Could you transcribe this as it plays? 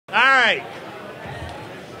right,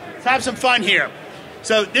 let's have some fun here.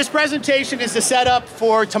 So this presentation is the setup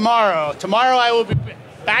for tomorrow. Tomorrow I will be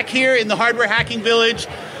back here in the Hardware Hacking Village.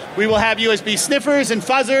 We will have USB sniffers and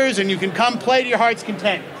fuzzers, and you can come play to your heart's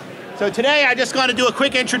content. So today I just want to do a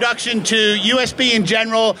quick introduction to USB in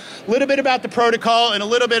general, a little bit about the protocol, and a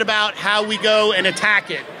little bit about how we go and attack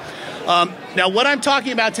it. Now what I'm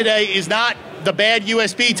talking about today is not the bad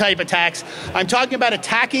USB type attacks. I'm talking about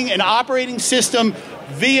attacking an operating system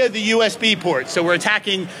via the USB port. So we're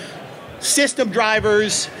attacking system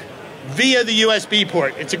drivers via the USB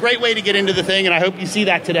port. It's a great way to get into the thing, and I hope you see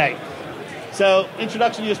that today. So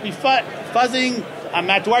introduction to USB fuzzing. I'm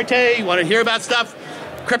Matt DuHarte. You want to hear about stuff?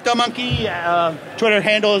 Crypto Monkey. Twitter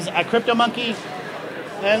handle is Crypto Monkey.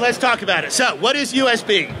 And let's talk about it. So what is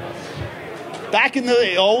USB? Back in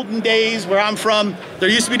the olden days where I'm from, there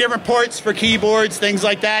used to be different ports for keyboards, things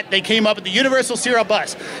like that. They came up with the Universal Serial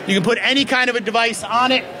Bus. You can put any kind of a device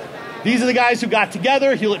on it. These are the guys who got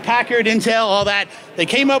together, Hewlett-Packard, Intel, all that. They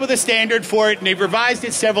came up with a standard for it, and they've revised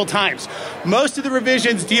it several times. Most of the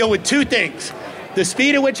revisions deal with two things: the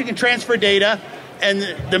speed at which it can transfer data and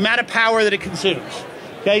the amount of power that it consumes.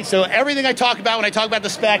 Okay, so everything I talk about when I talk about the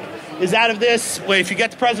spec is out of this. Well, if you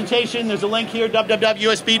get the presentation, there's a link here,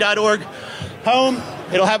 www.usb.org. Home.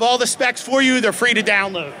 It'll have all the specs for you. They're free to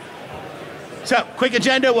download. So, quick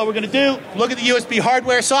agenda, what we're going to do, look at the USB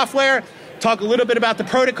hardware, software, talk a little bit about the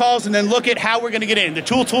protocols, and then look at how we're going to get in. The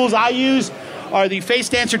tools I use are the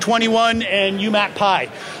FaceDancer 21 and UMAP Pi.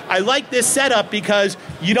 I like this setup because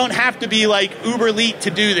you don't have to be like uber elite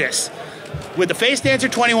to do this. With the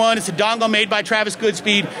FaceDancer 21, it's a dongle made by Travis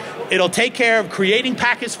Goodspeed. It'll take care of creating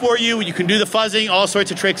packets for you. You can do the fuzzing, all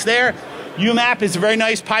sorts of tricks there. UMAP is a very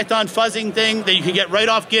nice Python fuzzing thing that you can get right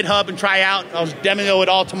off GitHub and try out. I'll demo it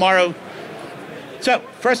all tomorrow. So,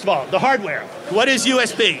 first of all, the hardware. What is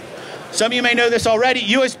USB? Some of you may know this already.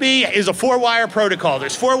 USB is a 4-wire protocol.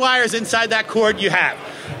 There's 4 wires inside that cord you have.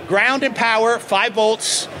 Ground and power, 5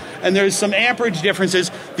 volts, and there's some amperage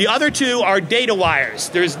differences. The other 2 are data wires.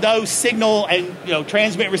 There's no signal and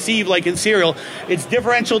transmit receive like in serial. It's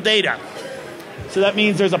differential data. So that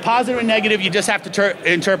means there's a positive and negative. You just have to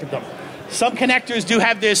interpret them. Some connectors do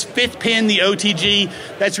have this 5th pin, the OTG.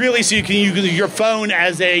 That's really so you can use your phone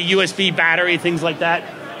as a USB battery, things like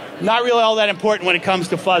that. Not really all that important when it comes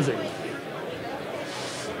to fuzzing.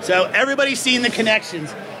 So everybody's seen the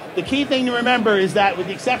connections. The key thing to remember is that with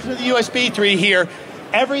the exception of the USB 3 here,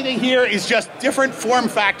 everything here is just different form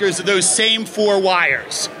factors of those same 4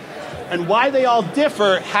 wires. And why they all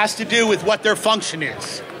differ has to do with what their function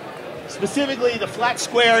is. Specifically, the flat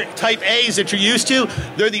square type A's that you're used to,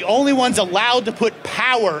 they're the only ones allowed to put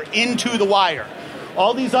power into the wire.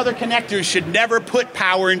 All these other connectors should never put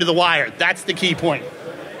power into the wire. That's the key point.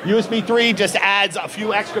 USB 3 just adds a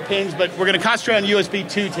few extra pins, but we're going to concentrate on USB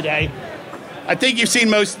 2 today. I think you've seen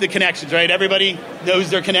most of the connections, right? Everybody knows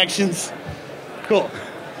their connections? Cool.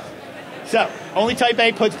 So, only type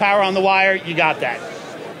A puts power on the wire. You got that.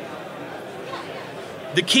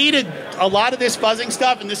 The key to a lot of this fuzzing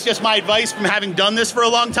stuff, and this is just my advice from having done this for a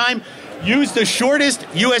long time, use the shortest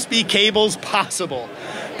USB cables possible.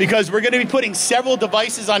 Because we're going to be putting several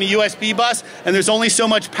devices on a USB bus, and there's only so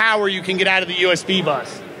much power you can get out of the USB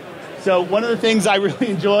bus. So one of the things I really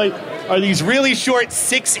enjoy are these really short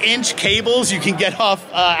 6-inch cables you can get off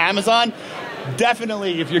Amazon.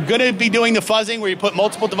 Definitely, if you're going to be doing the fuzzing where you put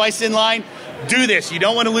multiple devices in line, do this. You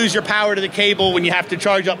don't want to lose your power to the cable when you have to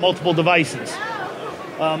charge up multiple devices.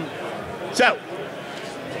 So,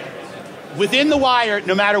 within the wire,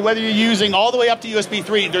 no matter whether you're using all the way up to USB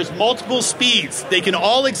 3, there's multiple speeds. They can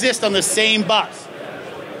all exist on the same bus.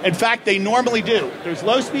 In fact, they normally do. There's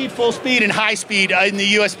low speed, full speed, and high speed in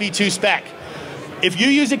the USB 2 spec. If you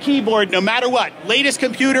use a keyboard, no matter what, latest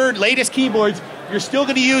computer, latest keyboards, you're still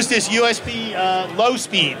going to use this USB low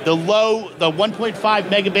speed, the 1.5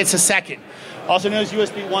 megabits a second, also known as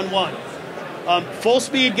USB 1.1. Full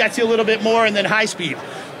speed gets you a little bit more, and then high speed.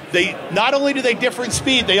 Not only do they differ in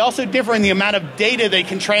speed, they also differ in the amount of data they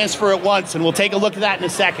can transfer at once, and we'll take a look at that in a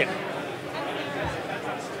second.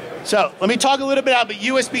 So let me talk a little bit about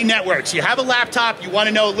USB networks. You have a laptop, you want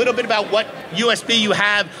to know a little bit about what USB you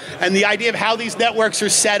have and the idea of how these networks are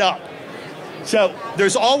set up. So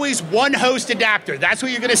there's always one host adapter. That's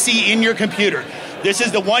what you're going to see in your computer. This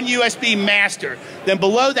is the one USB master. Then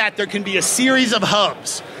below that, there can be a series of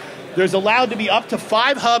hubs. There's allowed to be up to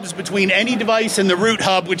 5 hubs between any device and the root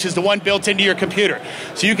hub, which is the one built into your computer.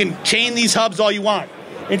 So you can chain these hubs all you want.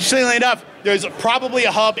 Interestingly enough, there's probably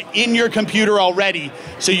a hub in your computer already,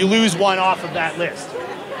 so you lose one off of that list.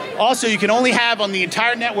 Also, you can only have on the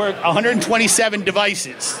entire network 127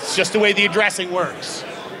 devices. It's just the way the addressing works.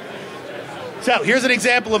 So here's an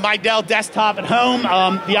example of my Dell desktop at home,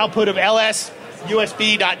 the output of LS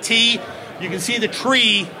USB.T. You can see the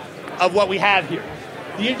tree of what we have here.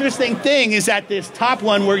 The interesting thing is that this top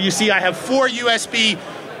one where you see I have 4 USB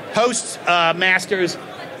host masters,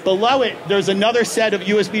 below it there's another set of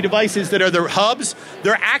USB devices that are the hubs.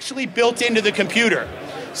 They're actually built into the computer.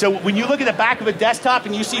 So when you look at the back of a desktop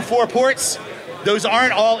and you see 4 ports, those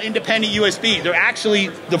aren't all independent USB. They're actually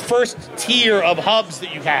the first tier of hubs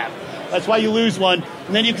that you have. That's why you lose one.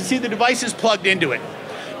 And then you can see the devices plugged into it.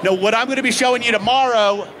 Now, what I'm going to be showing you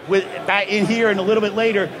tomorrow in here and a little bit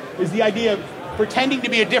later is the idea of pretending to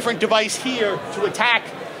be a different device here to attack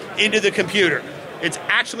into the computer. It's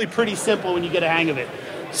actually pretty simple when you get a hang of it.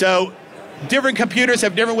 So different computers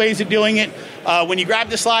have different ways of doing it. When you grab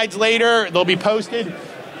the slides later, they'll be posted.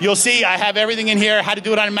 You'll see I have everything in here, how to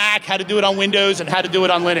do it on Mac, how to do it on Windows, and how to do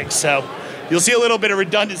it on Linux. So you'll see a little bit of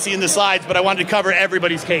redundancy in the slides, but I wanted to cover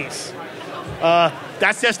everybody's case.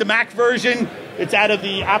 That's just the Mac version. It's out of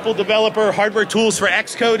the Apple developer hardware tools for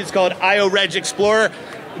Xcode. It's called IO-Reg Explorer.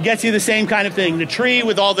 It gets you the same kind of thing. The tree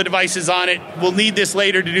with all the devices on it. We'll need this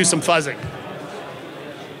later to do some fuzzing.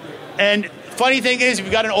 And funny thing is, if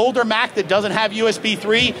you've got an older Mac that doesn't have USB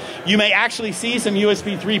 3, you may actually see some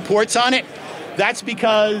USB 3 ports on it. That's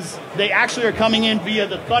because they actually are coming in via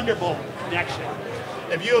the Thunderbolt connection.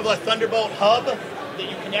 If you have a Thunderbolt hub that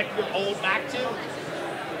you connect your old Mac to,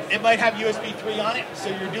 it might have USB 3 on it, so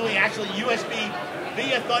you're doing actually USB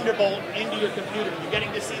via Thunderbolt into your computer. You're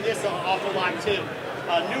getting to see this an awful lot too.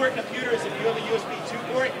 Newer computers, if you have a USB 2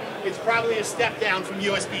 port, it's probably a step down from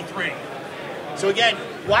USB 3. So again,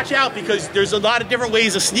 watch out because there's a lot of different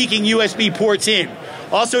ways of sneaking USB ports in.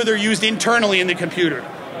 Also, they're used internally in the computer.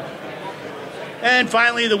 And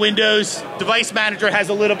finally, the Windows Device Manager has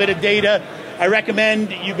a little bit of data. I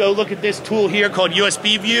recommend you go look at this tool here called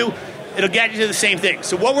USB View. It'll get you to the same thing.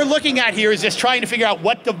 So what we're looking at here is just trying to figure out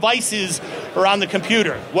what devices are on the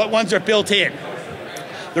computer, what ones are built in.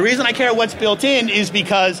 The reason I care what's built in is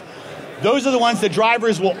because those are the ones the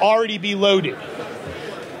drivers will already be loaded.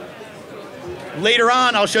 Later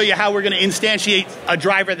on, I'll show you how we're going to instantiate a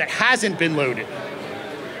driver that hasn't been loaded.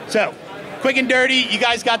 So, quick and dirty, you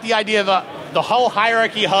guys got the idea of the whole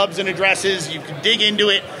hierarchy of hubs and addresses. You can dig into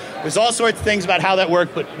it. There's all sorts of things about how that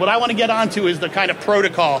works, but what I want to get onto is the kind of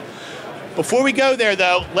protocol. Before we go there,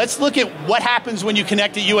 though, let's look at what happens when you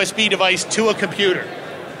connect a USB device to a computer.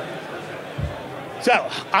 So,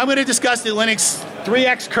 I'm going to discuss the Linux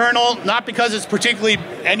 3X kernel, not because it's particularly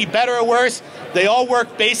any better or worse. They all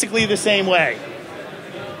work basically the same way.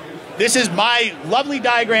 This is my lovely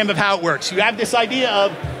diagram of how it works. You have this idea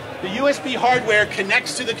of the USB hardware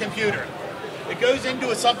connects to the computer. It goes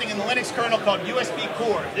into something in the Linux kernel called USB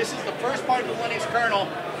core. This is the first part of the Linux kernel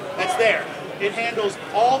that's there. It handles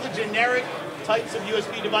all the generic types of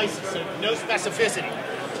USB devices, so no specificity.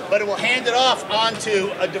 But it will hand it off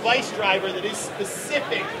onto a device driver that is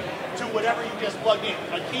specific to whatever you just plugged in.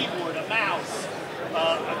 A keyboard, a mouse,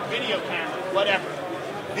 a video camera, whatever.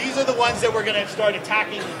 These are the ones that we're going to start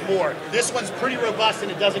attacking more. This one's pretty robust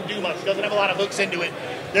and it doesn't do much. It doesn't have a lot of hooks into it.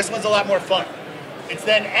 This one's a lot more fun. It's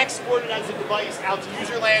then exported as a device out to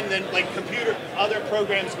user land, and then like computer, other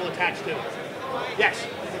programs will attach to it. Yes?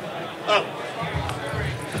 Oh.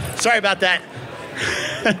 Sorry about that.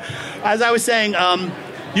 As I was saying,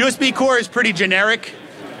 USB core is pretty generic.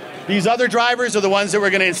 These other drivers are the ones that we're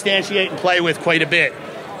going to instantiate and play with quite a bit.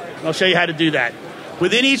 I'll show you how to do that.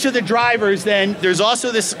 Within each of the drivers, then, there's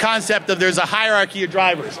also this concept of there's a hierarchy of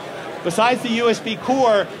drivers. Besides the USB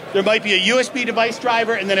core, there might be a USB device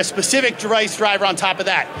driver and then a specific device driver on top of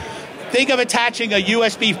that. Think of attaching a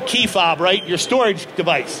USB key fob, right? Your storage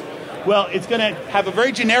device. Well, it's going to have a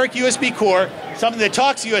very generic USB core, something that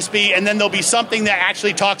talks USB, and then there'll be something that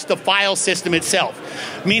actually talks the file system itself.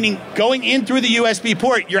 Meaning, going in through the USB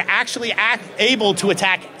port, you're actually able to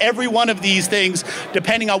attack every one of these things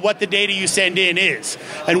depending on what the data you send in is.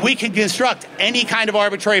 And we can construct any kind of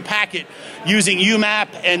arbitrary packet using UMAP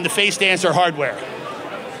and the phased answer hardware.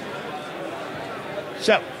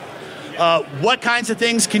 So, what kinds of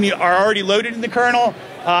things are already loaded in the kernel?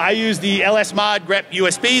 I use the LSMod grep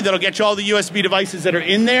USB. That'll get you all the USB devices that are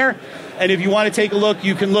in there. And if you want to take a look,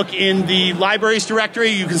 you can look in the libraries directory.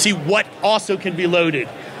 You can see what also can be loaded.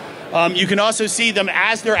 You can also see them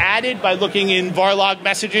as they're added by looking in varlog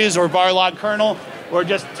messages or varlog kernel, or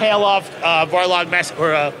just tail off varlog mess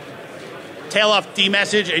or tail off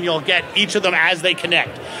dmessage, and you'll get each of them as they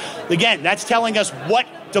connect. Again, that's telling us what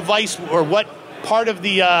device or what part of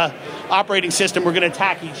the operating system we're going to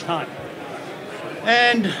attack each time.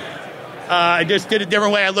 And I just did a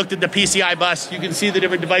different way. I looked at the PCI bus. You can see the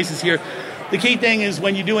different devices here. The key thing is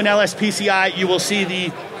when you do an LSPCI, you will see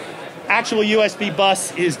the actual USB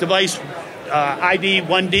bus is device ID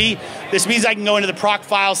 1D. This means I can go into the proc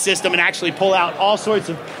file system and actually pull out all sorts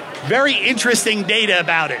of very interesting data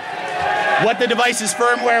about it. What the device's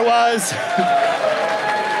firmware was,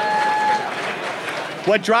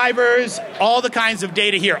 what drivers, all the kinds of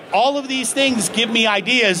data here. All of these things give me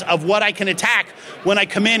ideas of what I can attack when I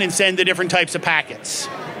come in and send the different types of packets.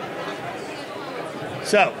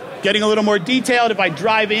 So, getting a little more detailed, if I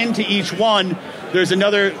drive into each one, there's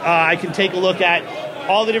another, I can take a look at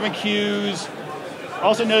all the different queues.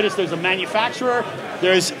 Also notice there's a manufacturer,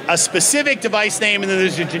 there's a specific device name, and then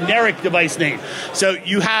there's a generic device name. So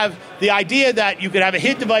you have the idea that you could have a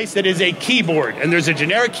hit device that is a keyboard, and there's a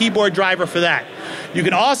generic keyboard driver for that. You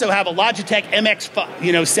can also have a Logitech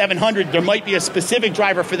MX 700, there might be a specific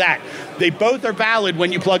driver for that. They both are valid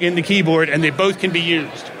when you plug in the keyboard, and they both can be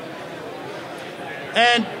used.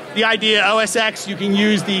 And the idea, OSX, you can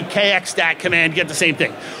use the kxstat command, get the same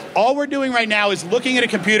thing. All we're doing right now is looking at a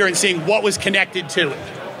computer and seeing what was connected to it.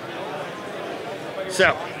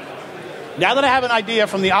 So, now that I have an idea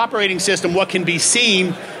from the operating system what can be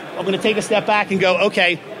seen, I'm going to take a step back and go,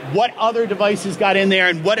 okay, what other devices got in there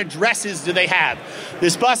and what addresses do they have?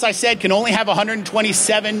 This bus, I said, can only have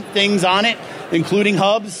 127 things on it, including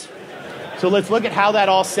hubs. So let's look at how that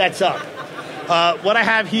all sets up. What I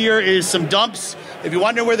have here is some dumps. If you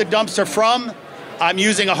wonder where the dumps are from, I'm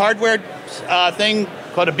using a hardware thing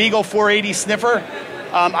called a Beagle 480 sniffer.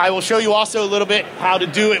 I will show you also a little bit how to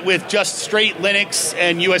do it with just straight Linux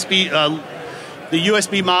and USB, the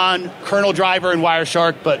USB Mon, kernel driver, and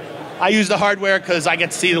Wireshark, but I use the hardware because I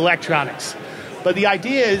get to see the electronics. But the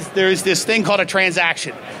idea is there's this thing called a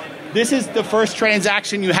transaction. This is the first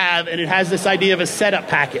transaction you have, and it has this idea of a setup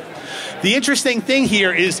packet. The interesting thing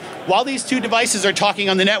here is, while these two devices are talking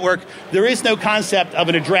on the network, there is no concept of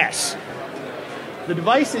an address. The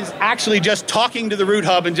device is actually just talking to the root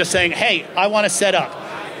hub and just saying, hey, I want to set up.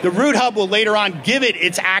 The root hub will later on give it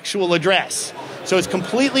its actual address. So it's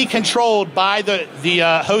completely controlled by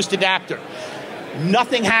the host adapter.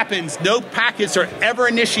 Nothing happens. No packets are ever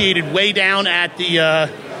initiated way down at the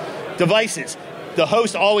devices. The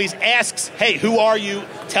host always asks, hey, who are you?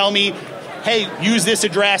 Tell me, hey, use this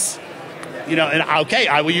address. And okay,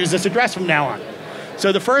 I will use this address from now on.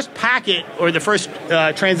 So the first packet, or the first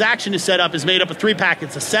transaction to set up, is made up of 3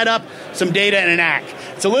 packets: a setup, some data, and an ACK.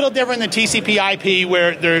 It's a little different than TCP/IP,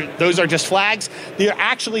 where those are just flags. They're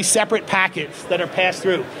actually separate packets that are passed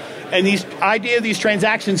through. And the idea of these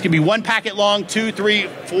transactions can be 1 packet long, 2, 3,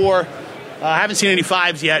 4. I haven't seen any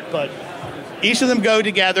 5s yet, but each of them go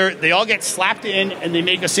together, they all get slapped in, and they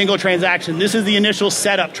make a single transaction. This is the initial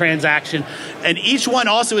setup transaction, and each one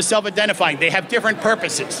also is self-identifying. They have different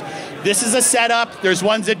purposes. This is a setup. There's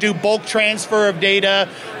ones that do bulk transfer of data.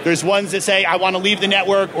 There's ones that say, I want to leave the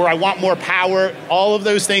network, or I want more power. All of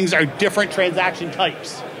those things are different transaction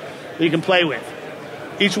types that you can play with.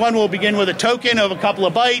 Each one will begin with a token of a couple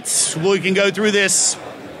of bytes. We can go through this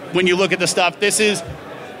when you look at the stuff. This is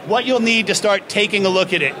what you'll need to start taking a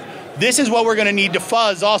look at it. This is what we're going to need to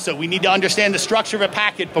fuzz also. We need to understand the structure of a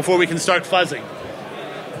packet before we can start fuzzing.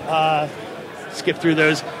 Skip through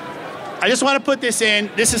those. I just want to put this in.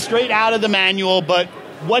 This is straight out of the manual, but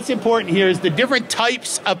what's important here is the different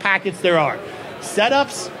types of packets there are.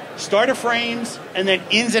 Setups, starter frames, and then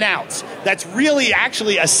ins and outs. That's really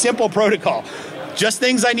actually a simple protocol. Just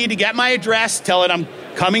things I need to get my address, tell it I'm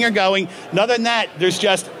coming or going. And other than that, there's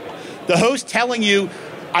just the host telling you,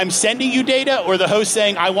 I'm sending you data, or the host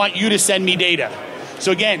saying, I want you to send me data.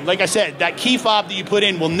 So again, like I said, that key fob that you put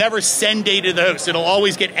in will never send data to the host. It'll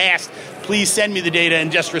always get asked, please send me the data, and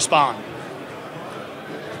just respond.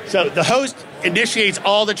 So the host initiates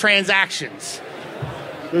all the transactions.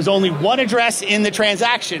 There's only one address in the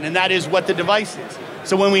transaction, and that is what the device is.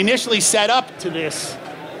 So when we initially set up to this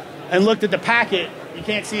and looked at the packet, you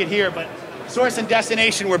can't see it here, but source and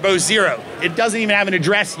destination were both 0. It doesn't even have an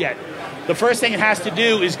address yet. The first thing it has to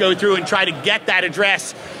do is go through and try to get that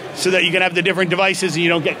address so that you can have the different devices and you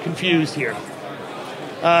don't get confused here.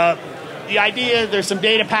 The idea, there's some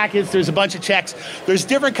data packets, there's a bunch of checks. There's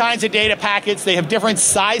different kinds of data packets. They have different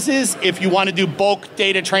sizes if you want to do bulk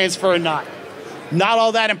data transfer or not. Not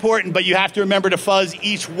all that important, but you have to remember to fuzz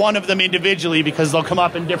each one of them individually because they'll come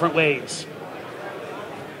up in different ways.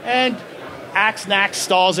 And ACKs, NACKs,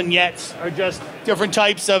 stalls, and yets are just different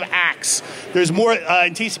types of ACKs. There's more,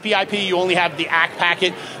 in TCP/IP, you only have the ACK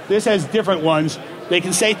packet. This has different ones. They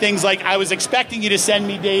can say things like, I was expecting you to send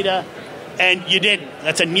me data, and you didn't.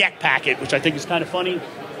 That's a NYET packet, which I think is kind of funny.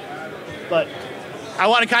 But I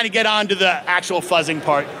want to kind of get on to the actual fuzzing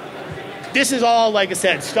part. This is all, like I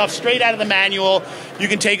said, stuff straight out of the manual. You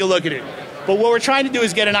can take a look at it. But what we're trying to do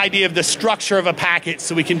is get an idea of the structure of a packet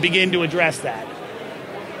so we can begin to address that.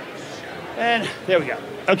 And there we go.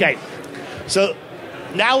 Okay, so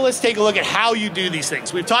now let's take a look at how you do these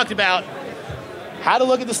things. We've talked about how to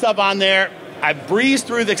look at the stuff on there. I've breezed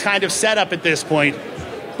through the kind of setup at this point,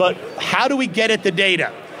 but how do we get at the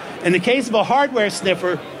data? In the case of a hardware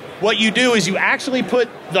sniffer, what you do is you actually put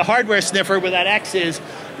the hardware sniffer, where that X is,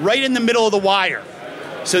 right in the middle of the wire.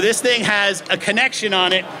 So this thing has a connection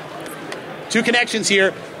on it, 2 connections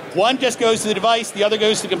here. One just goes to the device, the other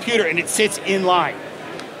goes to the computer, and it sits in line.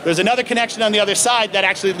 There's another connection on the other side that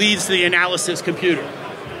actually leads to the analysis computer.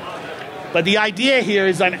 But the idea here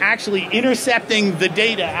is I'm actually intercepting the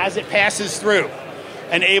data as it passes through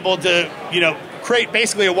and able to, create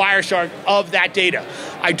basically a Wireshark of that data.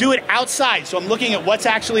 I do it outside, so I'm looking at what's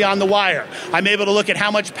actually on the wire. I'm able to look at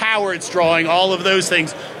how much power it's drawing, all of those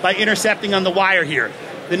things, by intercepting on the wire here.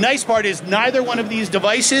 The nice part is neither one of these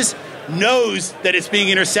devices knows that it's being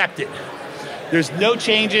intercepted. There's no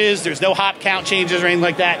changes, there's no hop count changes or anything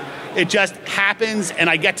like that. It just happens and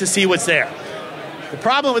I get to see what's there. The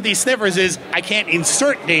problem with these sniffers is I can't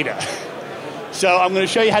insert data. So I'm going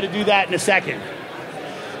to show you how to do that in a second.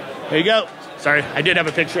 There you go. Sorry, I did have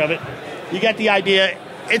a picture of it. You get the idea.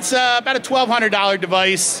 It's about a $1,200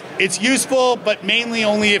 device. It's useful, but mainly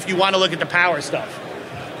only if you want to look at the power stuff.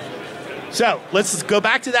 So let's go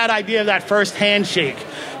back to that idea of that first handshake.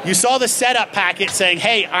 You saw the setup packet saying,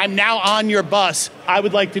 hey, I'm now on your bus. I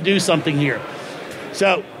would like to do something here.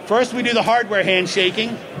 So first we do the hardware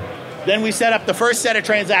handshaking. Then we set up the first set of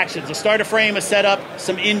transactions, a start a frame, a setup,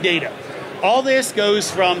 some in data. All this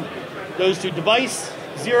goes to device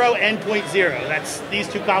 0, endpoint 0. That's these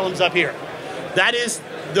 2 columns up here. That is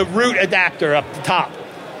the root adapter up the top.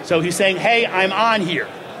 So he's saying, hey, I'm on here.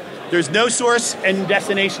 There's no source and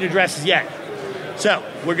destination addresses yet. So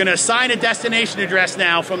we're going to assign a destination address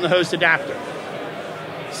now from the host adapter.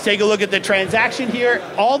 Let's take a look at the transaction here.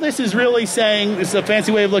 All this is really saying, this is a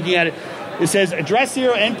fancy way of looking at it, it says address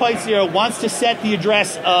 0, endpoint 0 wants to set the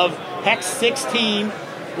address of hex 16,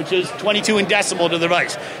 which is 22 in decimal, to the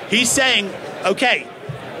device. He's saying, okay,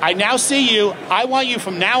 I now see you. I want you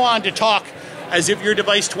from now on to talk as if you're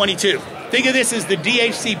device 22. Think of this as the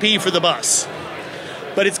DHCP for the bus.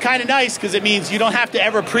 But it's kind of nice because it means you don't have to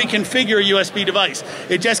ever pre-configure a USB device.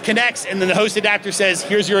 It just connects and then the host adapter says,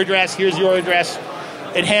 here's your address, here's your address.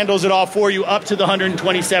 It handles it all for you up to the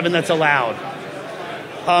 127 that's allowed.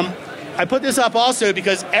 I put this up also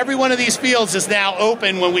because every one of these fields is now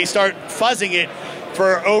open when we start fuzzing it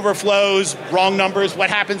for overflows, wrong numbers. What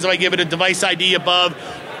happens if I give it a device ID above?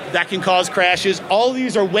 That can cause crashes. All of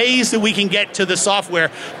these are ways that we can get to the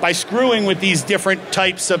software by screwing with these different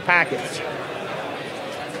types of packets.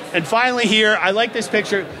 And finally here, I like this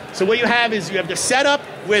picture. So what you have is you have the setup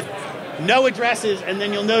with no addresses, and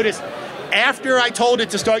then you'll notice after I told it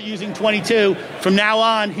to start using 22, from now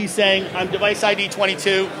on he's saying I'm device ID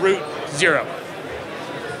 22, root 0.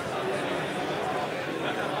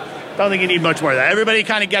 Don't think you need much more of that. Everybody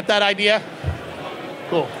kind of get that idea?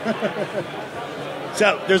 Cool.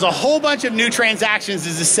 So there's a whole bunch of new transactions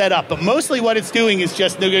as it's set up, but mostly what it's doing is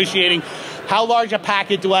just negotiating how large a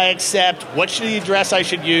packet do I accept, what's the address I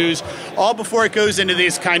should use, all before it goes into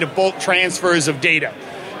these kind of bulk transfers of data.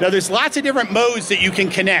 Now there's lots of different modes that you can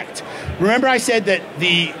connect. Remember I said that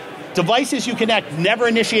the devices you connect never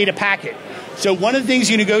initiate a packet. So one of the things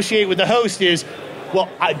you negotiate with the host is, well,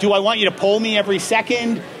 do I want you to poll me every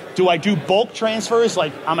second? Do I do bulk transfers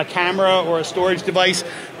like I'm a camera or a storage device?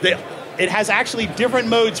 It has actually different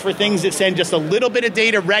modes for things that send just a little bit of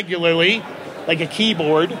data regularly, like a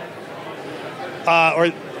keyboard,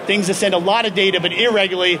 or things that send a lot of data but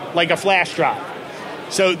irregularly, like a flash drive.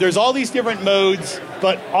 So there's all these different modes,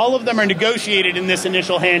 but all of them are negotiated in this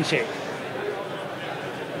initial handshake.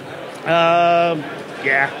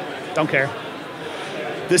 Yeah, don't care.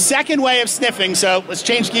 The second way of sniffing, so let's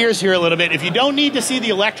change gears here a little bit. If you don't need to see the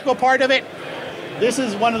electrical part of it, this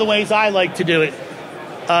is one of the ways I like to do it.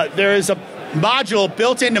 There is a module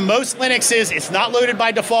built into most Linuxes. It's not loaded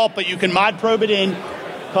by default, but you can mod probe it in,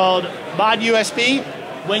 called mod USB.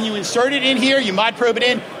 When you insert it in here, you mod probe it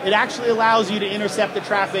in, it actually allows you to intercept the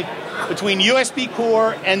traffic between USB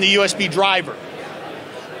core and the USB driver.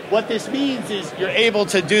 What this means is you're able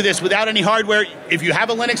to do this without any hardware. If you have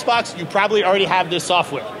a Linux box, you probably already have this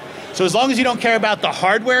software. So as long as you don't care about the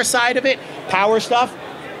hardware side of it, power stuff,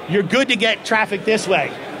 you're good to get traffic this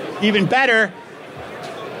way. Even better,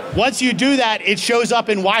 once you do that, it shows up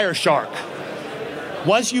in Wireshark.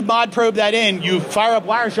 Once you mod probe that in, you fire up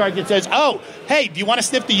Wireshark, it says, oh, hey, do you want to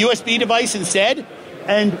sniff the USB device instead?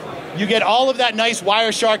 And you get all of that nice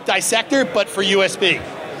Wireshark dissector, but for USB.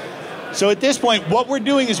 So at this point, what we're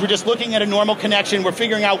doing is we're just looking at a normal connection. We're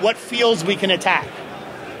figuring out what fields we can attack.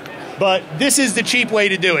 But this is the cheap way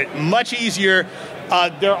to do it. Much easier.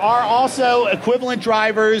 There are also equivalent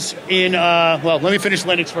drivers in, well, let me finish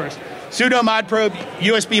Linux first. Sudo modprobe,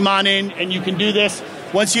 USB monin, and you can do this.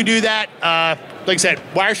 Once you do that, like I said,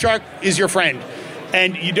 Wireshark is your friend.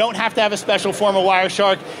 And you don't have to have a special form of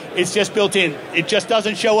Wireshark. It's just built in. It just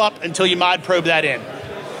doesn't show up until you mod probe that in.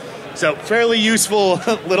 So fairly useful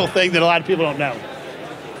little thing that a lot of people don't know.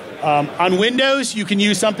 On Windows, you can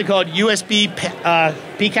use something called USB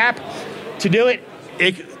PCAP to do it.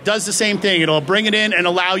 It does the same thing. It'll bring it in and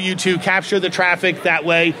allow you to capture the traffic that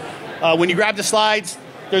way. When you grab the slides,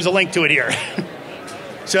 there's a link to it here.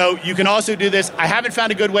 So you can also do this. I haven't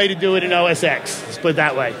found a good way to do it in OS X. Let's put it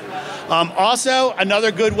that way. Also,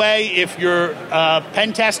 another good way, if you're a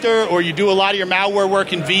pen tester or you do a lot of your malware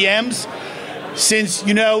work in VMs, since,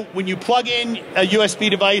 you know, when you plug in a USB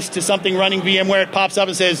device to something running VMware, it pops up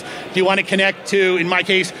and says, do you want to connect to, in my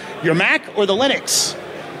case, your Mac or the Linux?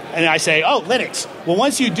 And I say, oh, Linux. Well,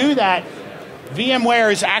 once you do that,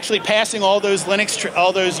 VMware is actually passing all those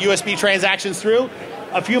all those USB transactions through.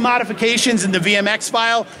 A few modifications in the VMX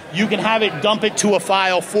file, you can have it dump it to a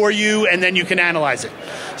file for you, and then you can analyze it.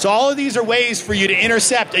 So all of these are ways for you to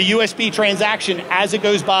intercept a USB transaction as it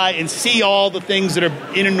goes by and see all the things that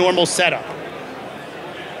are in a normal setup.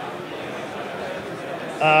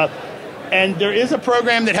 And there is a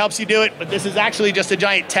program that helps you do it, but this is actually just a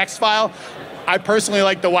giant text file. I personally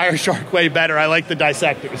like the Wireshark way better. I like the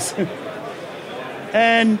dissectors.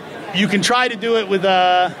 And you can try to do it with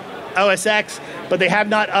OS X, but they have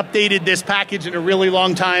not updated this package in a really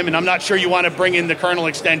long time, and I'm not sure you want to bring in the kernel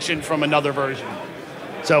extension from another version.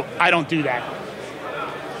 So I don't do that.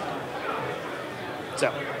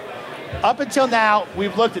 So up until now,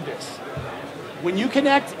 we've looked at this. When you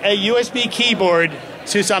connect a USB keyboard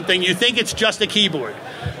to something, you think it's just a keyboard.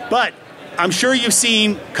 But I'm sure you've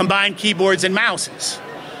seen combined keyboards and mouses.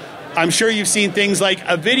 I'm sure you've seen things like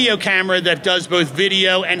a video camera that does both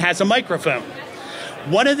video and has a microphone.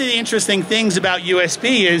 One of the interesting things about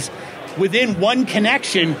USB is within one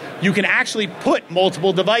connection, you can actually put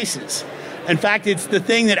multiple devices. In fact, it's the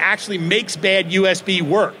thing that actually makes bad USB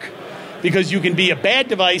work, because you can be a bad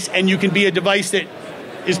device and you can be a device that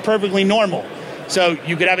is perfectly normal. So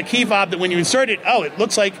you could have a key fob that when you insert it, oh, it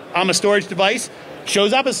looks like I'm a storage device,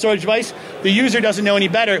 shows up as a storage device. The user doesn't know any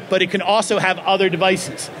better, but it can also have other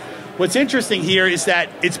devices. What's interesting here is that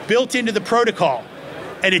it's built into the protocol,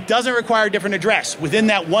 and it doesn't require a different address. Within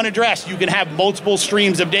that one address, you can have multiple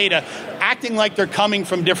streams of data acting like they're coming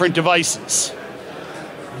from different devices.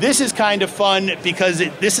 This is kind of fun because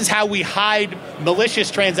this is how we hide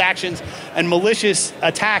malicious transactions and malicious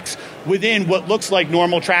attacks within what looks like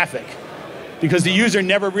normal traffic, because the user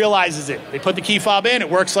never realizes it. They put the key fob in, it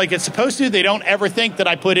works like it's supposed to. They don't ever think that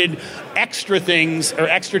I put in extra things or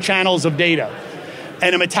extra channels of data,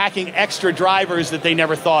 and I'm attacking extra drivers that they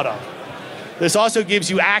never thought of. This also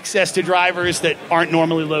gives you access to drivers that aren't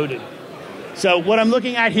normally loaded. So what I'm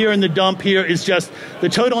looking at here in the dump here is just the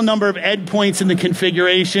total number of endpoints in the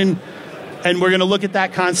configuration, and we're going to look at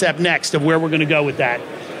that concept next of where we're going to go with that.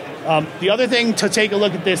 The other thing to take a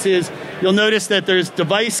look at this is, you'll notice that there's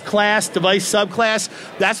device class, device subclass.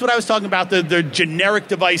 That's what I was talking about, the generic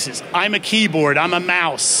devices. I'm a keyboard, I'm a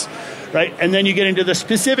mouse, right? And then you get into the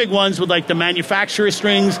specific ones with like the manufacturer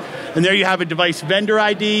strings, and there you have a device vendor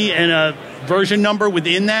ID and a version number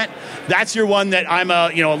within that. That's your one that I'm a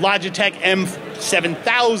Logitech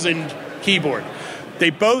M7000 keyboard. They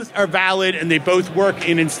both are valid and they both work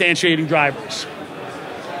in instantiating drivers.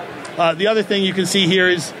 The other thing you can see here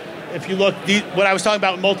is, if you look, what I was talking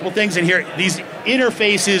about with multiple things in here, these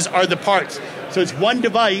interfaces are the parts. So it's one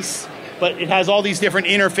device, but it has all these different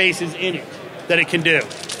interfaces in it that it can do.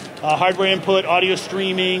 Hardware input, audio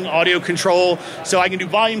streaming, audio control. So I can do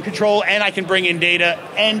volume control and I can bring in data,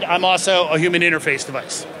 and I'm also a human interface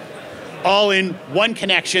device. All in one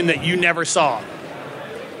connection that you never saw.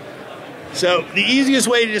 So the easiest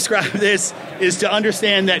way to describe this is to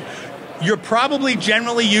understand that you're probably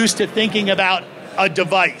generally used to thinking about a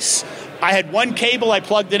device. I had one cable, I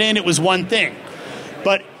plugged it in, it was one thing.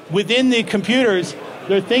 But within the computers,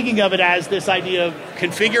 they're thinking of it as this idea of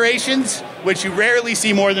configurations, which you rarely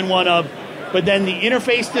see more than one of, but then the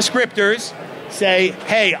interface descriptors say,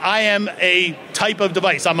 hey, I am a type of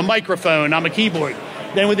device. I'm a microphone, I'm a keyboard.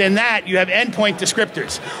 Then within that, you have endpoint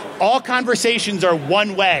descriptors. All conversations are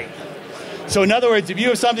one way. So in other words, if you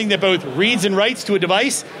have something that both reads and writes to a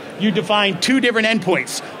device, you define two different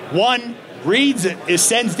endpoints. One reads it,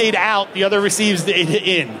 sends data out, the other receives data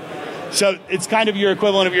in. So it's kind of your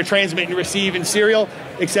equivalent of your transmit and receive in serial,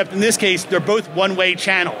 except in this case, they're both one-way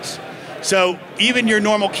channels. So even your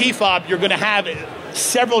normal key fob, you're going to have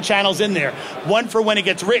several channels in there. One for when it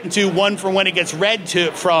gets written to, one for when it gets read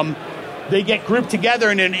to from. They get grouped together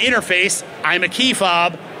in an interface. I'm a key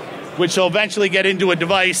fob, which will eventually get into a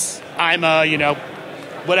device. I'm a, you know,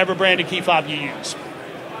 whatever brand of key fob you use.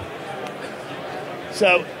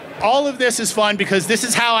 So all of this is fun because this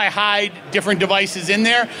is how I hide different devices in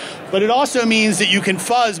there, but it also means that you can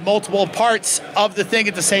fuzz multiple parts of the thing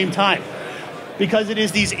at the same time. Because it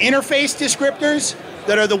is these interface descriptors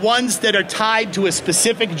that are the ones that are tied to a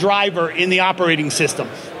specific driver in the operating system.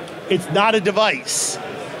 It's not a device,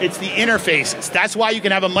 it's the interfaces. That's why you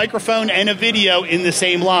can have a microphone and a video in the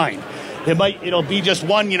same line. It'll be just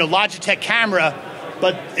one, you know, Logitech camera,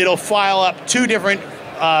 but it'll file up two different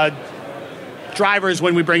drivers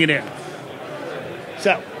when we bring it in.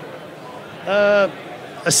 So,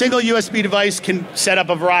 a single USB device can set up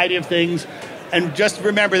a variety of things, and just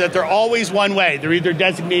remember that they're always one way. They're either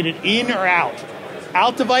designated in or out.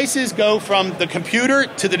 Out devices go from the computer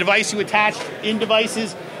to the device you attach. In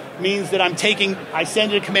devices means that I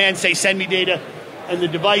send a command, say send me data, and the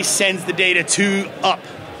device sends the data up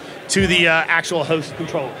to the actual host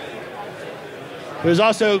controller. There's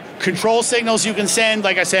also control signals you can send,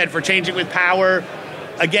 like I said, for changing with power.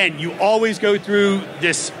 Again, you always go through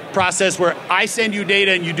this process where I send you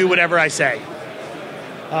data and you do whatever I say.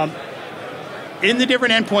 In the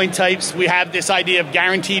different endpoint types, we have this idea of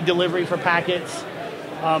guaranteed delivery for packets.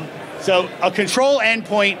 So a control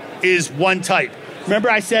endpoint is one type.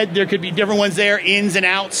 Remember I said there could be different ones there, ins and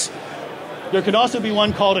outs? There could also be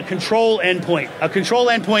one called a control endpoint. A control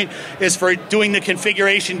endpoint is for doing the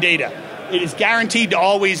configuration data. It is guaranteed to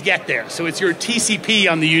always get there. So it's your TCP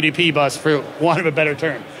on the UDP bus, for want of a better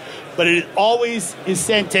term. But it always is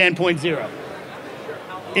sent to endpoint 0.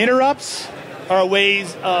 Interrupts are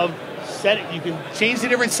ways of setting. You can change the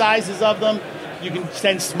different sizes of them. You can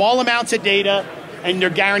send small amounts of data, and they're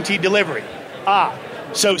guaranteed delivery.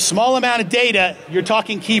 So small amount of data, you're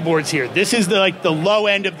talking keyboards here. This is like the low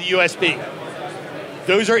end of the USB.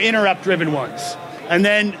 Those are interrupt-driven ones. And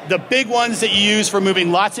then the big ones that you use for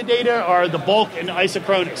moving lots of data are the bulk and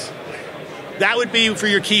isochronous. That would be for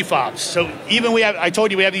your key fobs. So even I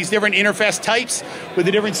told you we have these different interface types with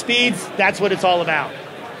the different speeds. That's what it's all about.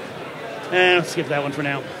 And I'll skip that one for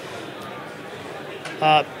now.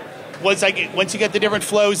 Once you get the different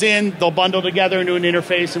flows in, they'll bundle together into an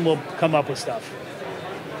interface and we'll come up with stuff.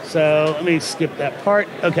 So let me skip that part.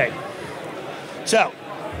 Okay. So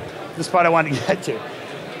this part I wanted to get to.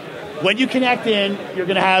 When you connect in, you're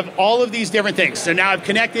going to have all of these different things. So now I've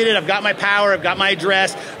connected it, I've got my power, I've got my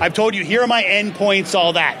address, I've told you here are my endpoints,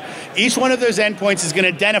 all that. Each one of those endpoints is going to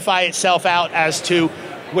identify itself out as to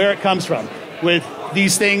where it comes from, with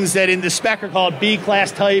these things that in the spec are called B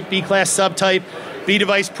class type, B class subtype, B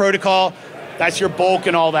device protocol. That's your bulk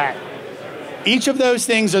and all that. Each of those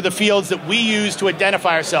things are the fields that we use to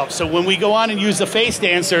identify ourselves. So when we go on and use the face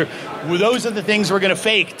dancer, those are the things we're going to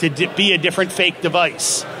fake to be a different fake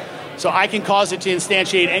device. So I can cause it to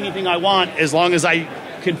instantiate anything I want as long as I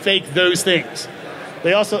can fake those things.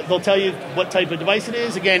 They'll tell you what type of device it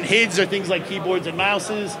is. Again, HIDs are things like keyboards and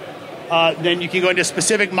mouses. Then you can go into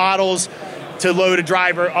specific models to load a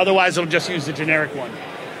driver. Otherwise, it'll just use the generic one.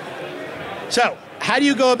 So how do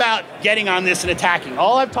you go about getting on this and attacking?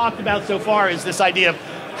 All I've talked about so far is this idea of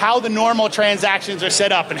how the normal transactions are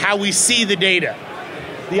set up and how we see the data.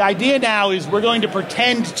 The idea now is we're going to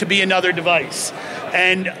pretend to be another device.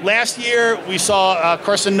 And last year, we saw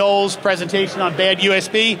Carson Knoll's presentation on bad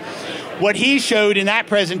USB. What he showed in that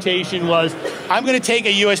presentation was, I'm going to take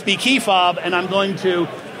a USB key fob and I'm going to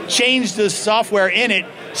change the software in it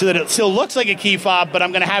so that it still looks like a key fob, but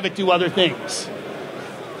I'm going to have it do other things.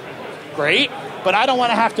 Great, but I don't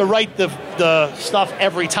want to have to write the stuff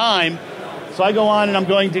every time. So I go on and I'm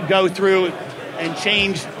going to go through and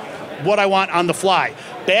change what I want on the fly.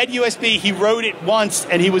 Bad USB, he wrote it once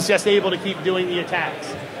and he was just able to keep doing the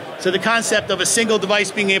attacks. So the concept of a single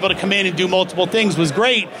device being able to come in and do multiple things was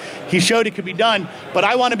great. He showed it could be done, but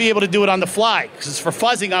I want to be able to do it on the fly, because for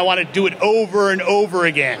fuzzing, I want to do it over and over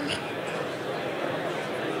again.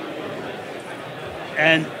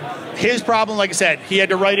 And his problem, like I said, he had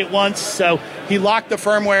to write it once, so he locked the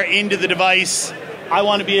firmware into the device. I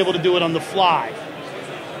want to be able to do it on the fly.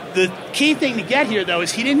 The key thing to get here, though,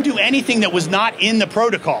 is he didn't do anything that was not in the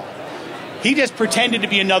protocol. He just pretended to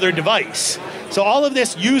be another device. So all of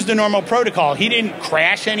this used the normal protocol. He didn't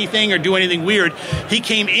crash anything or do anything weird. He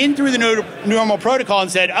came in through the normal protocol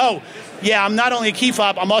and said, oh, yeah, I'm not only a key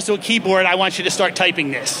fob, I'm also a keyboard. I want you to start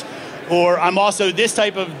typing this. Or I'm also this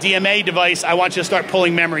type of DMA device. I want you to start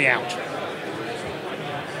pulling memory out.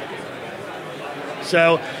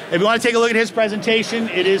 So if you want to take a look at his presentation,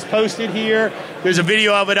 it is posted here. There's a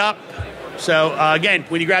video of it up. So again,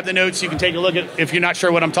 when you grab the notes, you can take a look at, if you're not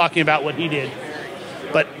sure what I'm talking about, what he did.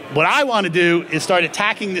 But what I want to do is start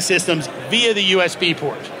attacking the systems via the USB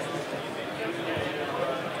port.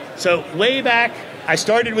 So way back, I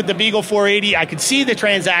started with the Beagle 480. I could see the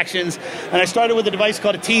transactions, and I started with a device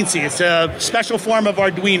called a Teensy. It's a special form of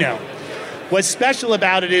Arduino. What's special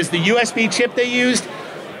about it is the USB chip they used.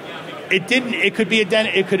 It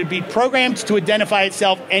could be programmed to identify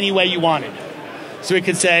itself any way you wanted. So it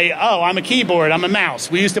could say, oh, I'm a keyboard, I'm a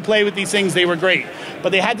mouse. We used to play with these things, they were great.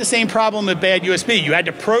 But they had the same problem with bad USB. You had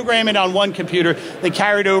to program it on one computer, then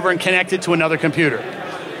carry it over and connect it to another computer.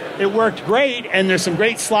 It worked great, and there's some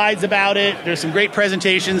great slides about it. There's some great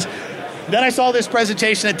presentations. Then I saw this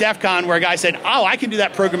presentation at DEF CON where a guy said, oh, I can do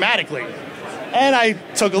that programmatically. And I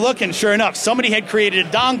took a look, and sure enough, somebody had created a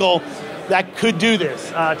dongle that could do this.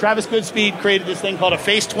 Travis Goodspeed created this thing called a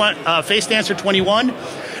Face Dancer 21,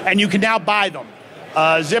 and you can now buy them.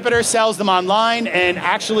 Zipiter sells them online, and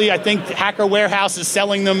actually I think Hacker Warehouse is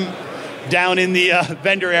selling them down in the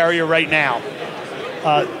vendor area right now.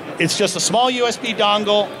 It's just a small USB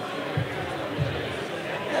dongle,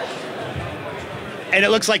 and it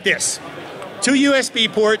looks like this. 2 USB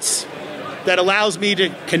ports that allows me to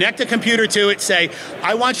connect a computer to it, say,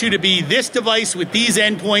 I want you to be this device with these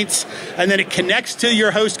endpoints, and then it connects to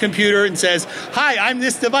your host computer and says, hi, I'm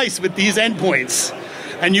this device with these endpoints.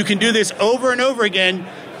 And you can do this over and over again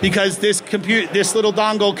because this little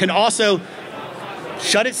dongle can also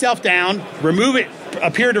shut itself down,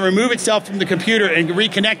 appear to remove itself from the computer and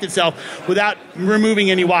reconnect itself without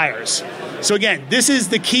removing any wires. So again, this is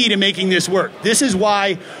the key to making this work. This is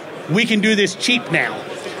why we can do this cheap now.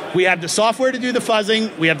 We have the software to do the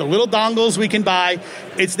fuzzing. We have the little dongles we can buy.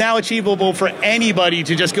 It's now achievable for anybody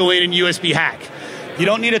to just go in and USB hack. You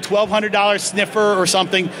don't need a $1,200 sniffer or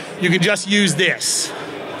something. You can just use this.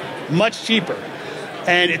 Much cheaper.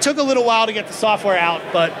 And it took a little while to get the software out,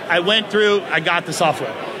 but I went through, I got the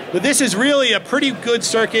software. But this is really a pretty good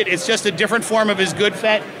circuit. It's just a different form of his good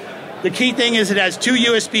FET. The key thing is it has 2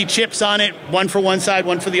 USB chips on it, one for one side,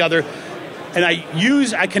 one for the other. And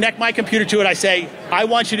I connect my computer to it, I say, I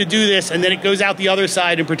want you to do this, and then it goes out the other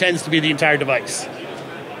side and pretends to be the entire device.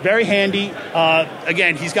 Very handy.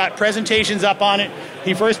 Again, he's got presentations up on it.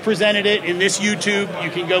 He first presented it in this YouTube. You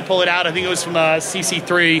can go pull it out. I think it was from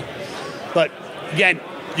CC3. But again,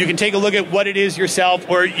 you can take a look at what it is yourself,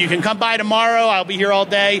 or you can come by tomorrow. I'll be here all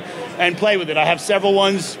day and play with it. I have several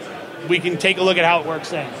ones. We can take a look at how it works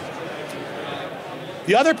then.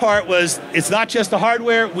 The other part was, it's not just the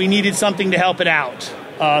hardware, we needed something to help it out.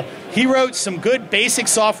 He wrote some good basic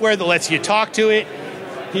software that lets you talk to it.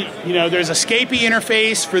 There's a SCAPI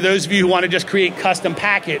interface for those of you who want to just create custom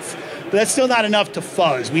packets, but that's still not enough to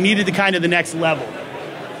fuzz. We needed the next level.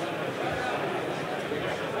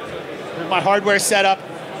 Here's my hardware setup.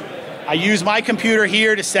 I use my computer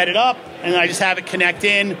here to set it up, and then I just have it connect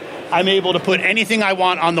in. I'm able to put anything I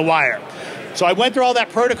want on the wire. So I went through all that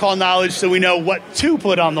protocol knowledge so we know what to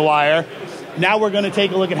put on the wire. Now we're going to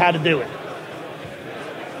take a look at how to do it.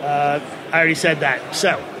 I already said that.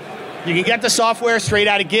 So you can get the software straight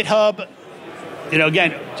out of GitHub.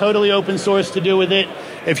 Again, totally open source to do with it.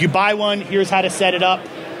 If you buy one, here's how to set it up.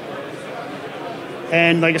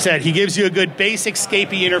 And like I said, he gives you a good basic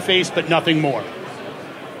SCAPI interface, but nothing more.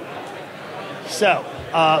 So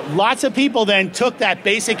lots of people then took that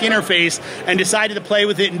basic interface and decided to play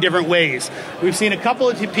with it in different ways. We've seen a couple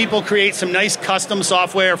of people create some nice custom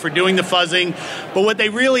software for doing the fuzzing, but what they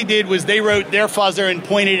really did was they wrote their fuzzer and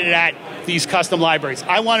pointed it at these custom libraries.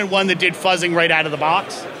 I wanted one that did fuzzing right out of the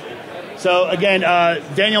box. So again,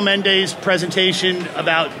 Daniel Mendez' presentation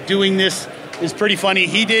about doing this is pretty funny.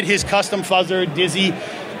 He did his custom fuzzer, Dizzy.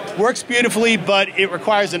 Works beautifully, but it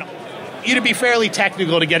requires you to be fairly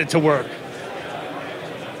technical to get it to work.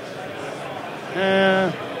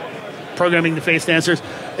 Programming the face dancers.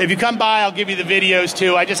 If you come by, I'll give you the videos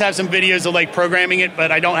too. I just have some videos of programming it, but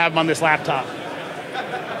I don't have them on this laptop.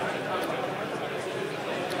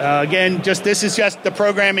 Again, this is just the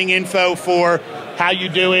programming info for how you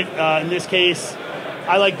do it. In this case,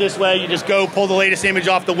 I like this way. You just go pull the latest image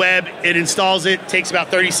off the web, it installs it, takes about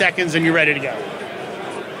 30 seconds, and you're ready to go.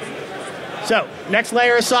 So, next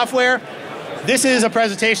layer of software. This is a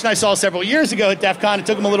presentation I saw several years ago at DEF CON. It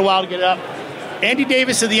took them a little while to get it up. Andy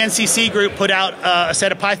Davis of the NCC group put out a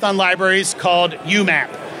set of Python libraries called UMAP.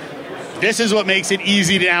 This is what makes it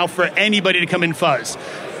easy now for anybody to come and fuzz.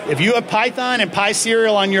 If you have Python and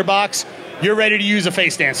PySerial on your box, you're ready to use a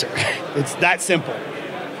face dancer. It's that simple.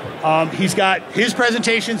 He's got his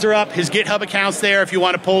presentations are up, his GitHub account's there if you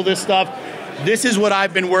want to pull this stuff. This is what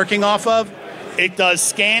I've been working off of. it does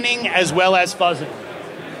scanning as well as fuzzing.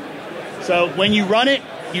 So when you run it,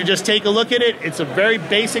 you just take a look at it. It's a very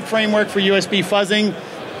basic framework for USB fuzzing.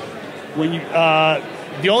 When you,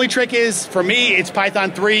 the only trick is, for me, it's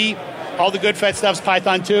Python 3. All the good FET stuff's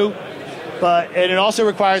Python 2. And it also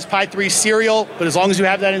requires Py 3 serial, but as long as you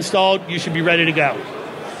have that installed, you should be ready to go.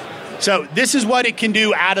 So this is what it can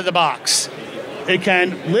do out of the box. It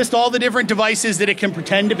can list all the different devices that it can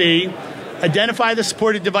pretend to be, identify the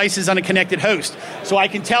supported devices on a connected host. So I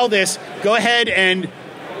can tell this, go ahead and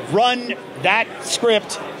run that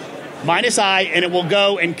script -I, and it will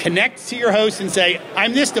go and connect to your host and say,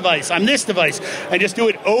 I'm this device, and just do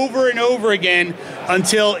it over and over again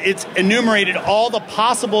until it's enumerated all the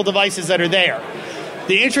possible devices that are there.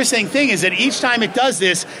 The interesting thing is that each time it does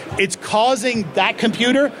this, it's causing that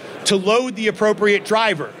computer to load the appropriate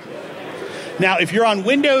driver. Now, if you're on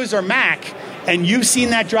Windows or Mac and you've seen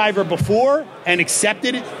that driver before and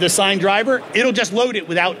accepted the signed driver, it'll just load it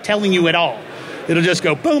without telling you at all. It'll just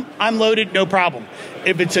go, boom, I'm loaded, no problem.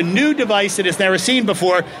 If it's a new device that it's never seen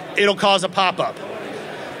before, it'll cause a pop-up.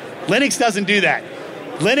 Linux doesn't do that.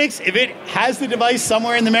 Linux, if it has the device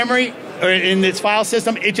somewhere in the memory or in its file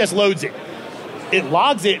system, it just loads it. It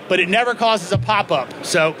logs it, but it never causes a pop-up.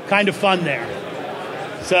 So kind of fun there.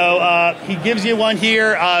 So he gives you one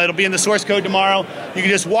here. It'll be in the source code tomorrow. You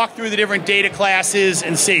can just walk through the different data classes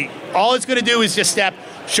and see. All it's going to do is just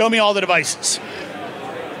show me all the devices.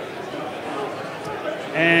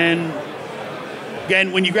 And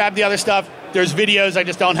again, when you grab the other stuff, there's videos. I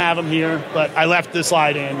just don't have them here, but I left the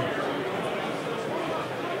slide in.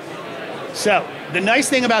 So the nice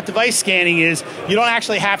thing about device scanning is you don't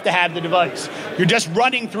actually have to have the device. You're just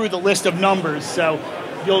running through the list of numbers. So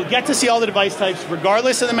you'll get to see all the device types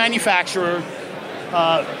regardless of the manufacturer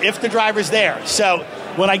if the driver's there. So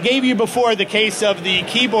when I gave you before the case of the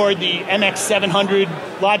keyboard, the MX700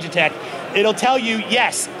 Logitech, it'll tell you,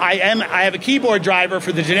 yes, I have a keyboard driver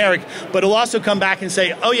for the generic, but it'll also come back and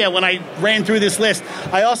say, oh yeah, when I ran through this list,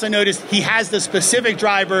 I also noticed he has the specific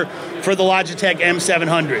driver for the Logitech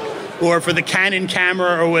M700 or for the Canon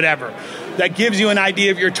camera or whatever. That gives you an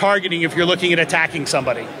idea of your targeting if you're looking at attacking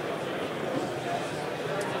somebody.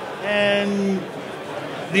 And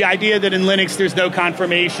the idea that in Linux there's no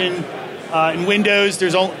confirmation. In Windows,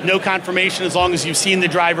 there's no confirmation as long as you've seen the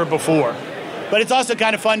driver before. But it's also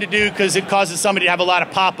kind of fun to do because it causes somebody to have a lot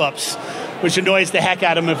of pop-ups, which annoys the heck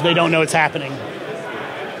out of them if they don't know it's happening.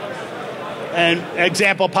 And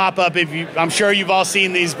example pop-up, I'm sure you've all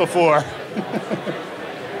seen these before.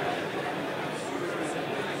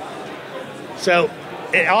 So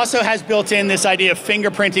it also has built in this idea of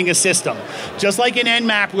fingerprinting a system. Just like in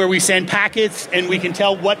Nmap where we send packets and we can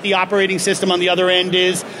tell what the operating system on the other end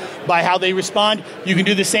is by how they respond, you can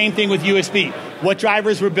do the same thing with USB. What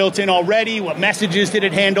drivers were built in already? What messages did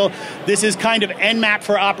it handle? This is kind of Nmap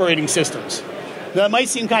for operating systems. Now, it might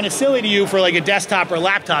seem kind of silly to you for like a desktop or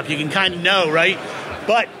laptop. You can kind of know, right?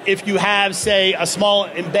 But if you have, say, a small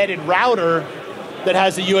embedded router that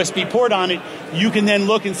has a USB port on it, you can then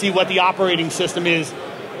look and see what the operating system is.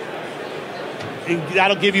 And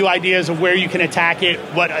that'll give you ideas of where you can attack it,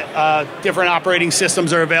 what different operating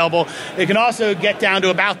systems are available. It can also get down to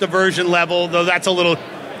about the version level, though that's a little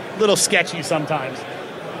sketchy sometimes.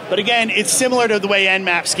 But again, it's similar to the way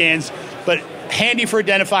Nmap scans, but handy for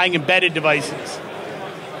identifying embedded devices.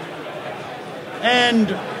 And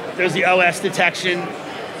there's the OS detection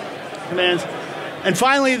commands. And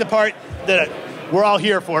finally, the part that we're all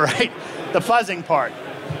here for, right? The fuzzing part.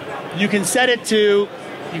 You can set it to,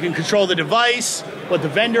 you can control the device, what the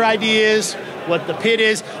vendor ID is, what the PID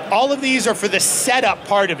is. All of these are for the setup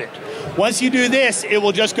part of it. Once you do this, it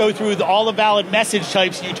will just go through all the valid message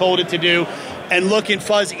types you told it to do and look and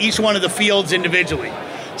fuzz each one of the fields individually.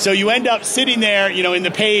 So you end up sitting there, in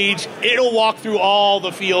the page, it'll walk through all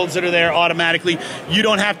the fields that are there automatically. You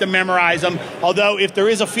don't have to memorize them. Although if there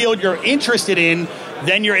is a field you're interested in,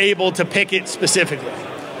 then you're able to pick it specifically.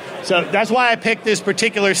 So that's why I picked this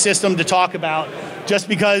particular system to talk about, just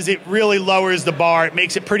because it really lowers the bar. It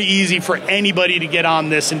makes it pretty easy for anybody to get on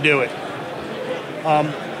this and do it.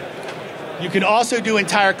 You can also do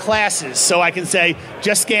entire classes. So I can say,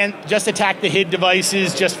 just attack the HID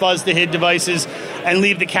devices, just fuzz the HID devices, and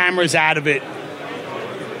leave the cameras out of it.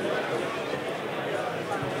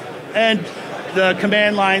 And the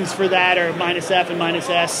command lines for that are -F and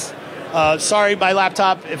 -S. Sorry, my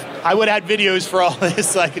laptop, if I would have had videos for all this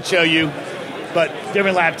so I could show you, but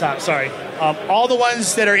different laptop, sorry. All the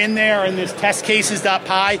ones that are in there are in this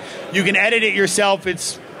testcases.py. You can edit it yourself.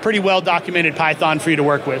 It's pretty well documented Python for you to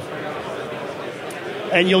work with.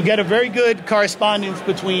 And you'll get a very good correspondence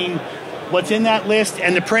between what's in that list,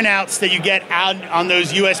 and the printouts that you get out on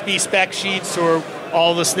those USB spec sheets or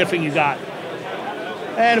all the sniffing you got.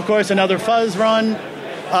 And of course, another fuzz run.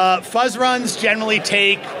 Fuzz runs generally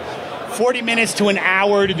take 40 minutes to an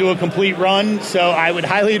hour to do a complete run, so I would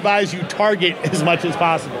highly advise you target as much as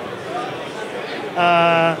possible.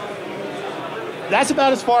 That's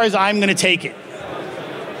about as far as I'm going to take it.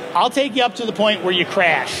 I'll take you up to the point where you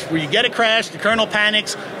crash, where you get a crash, the kernel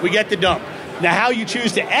panics, we get the dump. Now, how you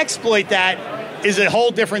choose to exploit that is a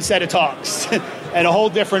whole different set of talks and a whole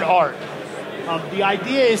different art. The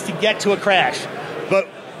idea is to get to a crash, but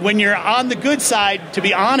when you're on the good side, to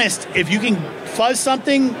be honest, if you can fuzz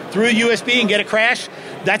something through a USB and get a crash,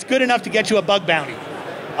 that's good enough to get you a bug bounty.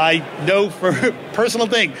 I know for personal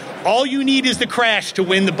thing, all you need is the crash to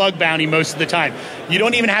win the bug bounty most of the time. You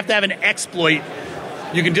don't even have to have an exploit.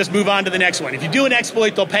 You can just move on to the next one. If you do an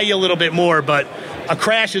exploit, they'll pay you a little bit more, but a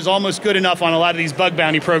crash is almost good enough on a lot of these bug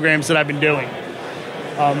bounty programs that I've been doing.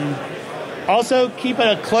 Also, keep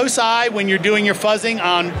a close eye when you're doing your fuzzing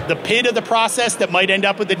on the PID of the process that might end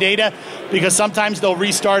up with the data, because sometimes they'll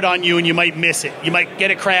restart on you and you might miss it. You might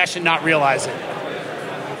get a crash and not realize it.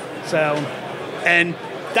 So, and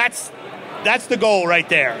that's the goal right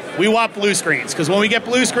there. We want blue screens, because when we get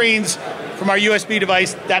blue screens from our USB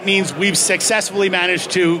device, that means we've successfully managed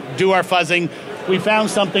to do our fuzzing. We found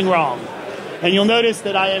something wrong. And you'll notice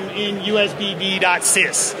that I am in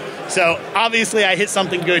usbd.sys. So obviously I hit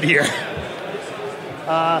something good here.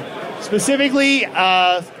 Specifically,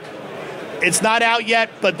 it's not out yet,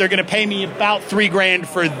 but they're going to pay me about $3 grand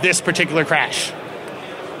for this particular crash.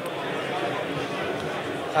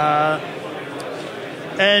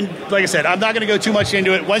 And like I said, I'm not going to go too much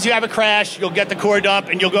into it. Once you have a crash, you'll get the core dump,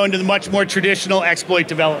 and you'll go into the much more traditional exploit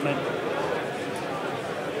development.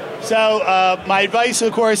 So my advice,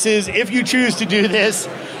 of course, is if you choose to do this,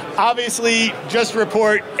 obviously just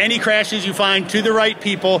report any crashes you find to the right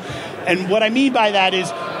people. And what I mean by that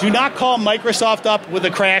is, do not call Microsoft up with a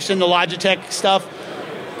crash in the Logitech stuff.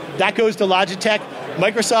 That goes to Logitech.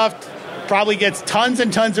 Microsoft probably gets tons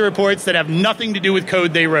and tons of reports that have nothing to do with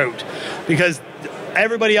code they wrote, because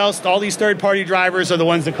everybody else, all these third-party drivers are the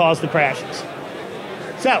ones that cause the crashes.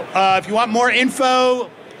 So if you want more info,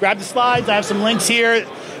 grab the slides. I have some links here.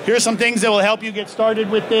 Here's some things that will help you get started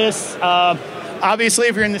with this. Obviously,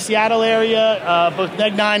 if you're in the Seattle area, both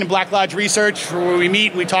Neg9 and Black Lodge Research, where we meet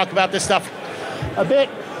and we talk about this stuff a bit,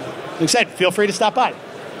 like I said, feel free to stop by.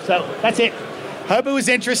 So that's it. Hope it was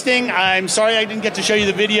interesting. I'm sorry I didn't get to show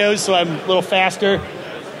you the videos, so I'm a little faster.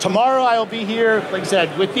 Tomorrow I will be here, like I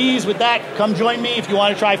said, with these, with that. Come join me if you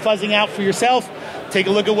want to try fuzzing out for yourself. Take a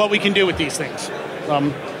look at what we can do with these things.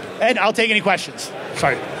 And I'll take any questions.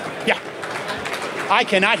 Sorry. Yeah. I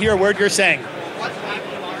cannot hear a word you're saying.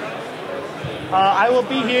 I will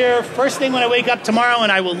be here first thing when I wake up tomorrow,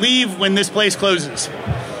 and I will leave when this place closes.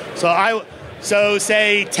 So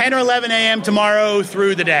say 10 or 11 a.m. tomorrow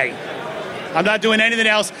through the day. I'm not doing anything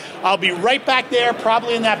else. I'll be right back there,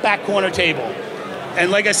 probably in that back corner table. And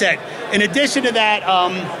like I said, in addition to that,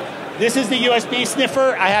 this is the USB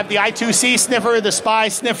sniffer. I have the I2C sniffer, the SPY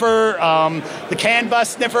sniffer, the CAN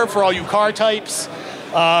bus sniffer for all you car types.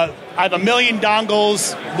 I have a million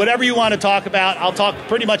dongles, whatever you want to talk about. I'll talk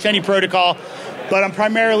pretty much any protocol, but I'm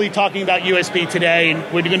primarily talking about USB today, and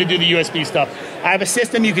we're going to do the USB stuff. I have a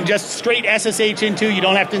system you can just straight SSH into. You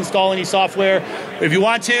don't have to install any software. If you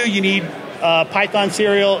want to, you need Python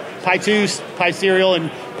serial, Py2, PySerial, and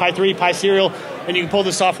Py3, PySerial, and you can pull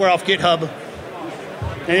the software off GitHub.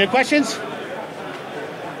 Any other questions?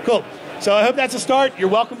 Cool. So I hope that's a start. You're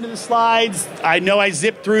welcome to the slides. I know I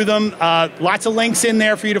zipped through them. Lots of links in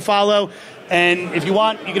there for you to follow. And if you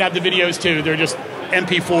want, you can have the videos too. They're just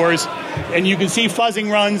MP4s. And you can see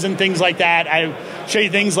fuzzing runs and things like that. I show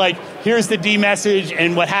you things like, here's the D message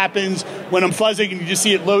and what happens when I'm fuzzing, and you just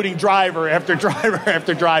see it loading driver after driver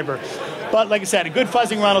after driver. But like I said, a good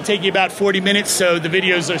fuzzing run will take you about 40 minutes, so the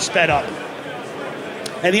videos are sped up.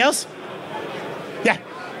 Anything else? Yeah.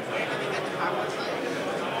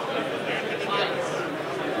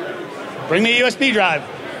 Bring me a USB drive.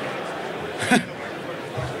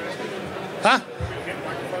 Huh?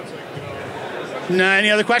 No, any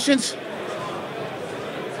other questions?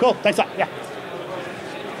 Cool, thanks a lot. Yeah.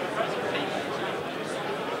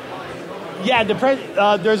 Yeah,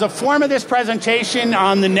 there's a form of this presentation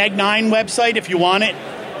on the Neg9 website if you want it.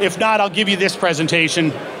 If not, I'll give you this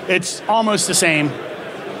presentation. It's almost the same.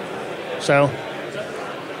 So,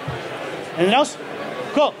 anything else?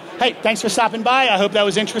 Cool. Hey, thanks for stopping by. I hope that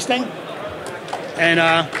was interesting. And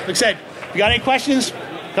like I said, if you got any questions,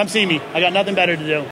 come see me. I got nothing better to do.